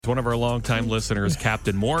One of our longtime listeners,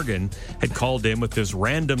 Captain Morgan, had called in with this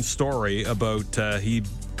random story about he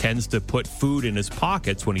tends to put food in his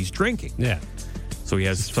pockets when he's drinking. Yeah. So he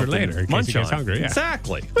has For something later, in to case munch he gets on. hungry, yeah.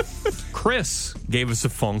 Exactly. Chris gave us a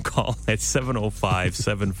phone call at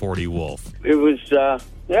 705-740-WOLF. It was,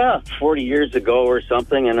 40 years ago or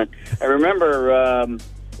something, and I remember, I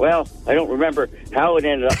don't remember how it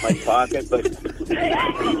ended up in my pocket, but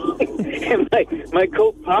in my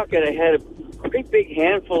coat pocket, I had a pretty big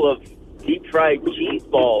handful of deep-fried cheese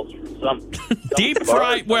balls from some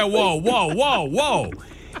Deep-fried? Well, whoa.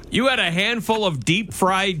 You had a handful of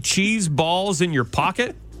deep-fried cheese balls in your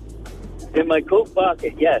pocket? In my coat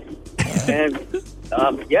pocket, yes. And,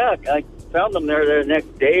 I found them there the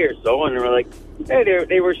next day or so, and they were like, hey,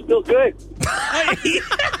 they were still good.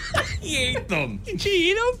 He ate them. Did you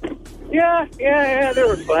eat them? Yeah, they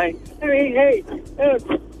were fine. I mean, hey,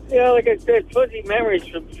 like I said, fuzzy memories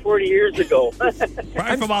from 40 years ago.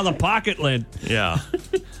 Right from all the pocket lint. Yeah.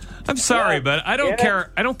 I'm sorry, but I don't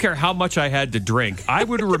care. I don't care how much I had to drink. I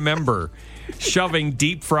would remember shoving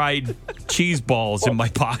deep-fried cheese balls in my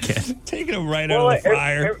pocket. Taking them right out of the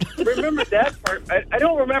fryer. I remember that part. I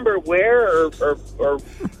don't remember where or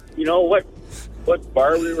what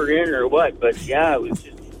bar we were in or what, but yeah, it was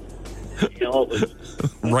just, it was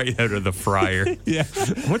right out of the fryer. Yeah.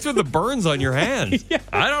 What's with the burns on your hands? Yeah.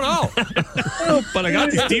 I don't know. But I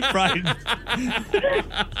got these deep fried.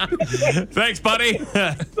 Thanks, buddy.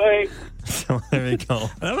 like, So there you go.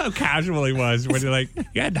 I love how casual he was when you're like,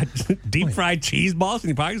 you had deep fried cheese balls in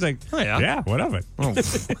your pocket. He's like, Oh, yeah. yeah, whatever. Oh,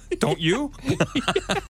 don't you?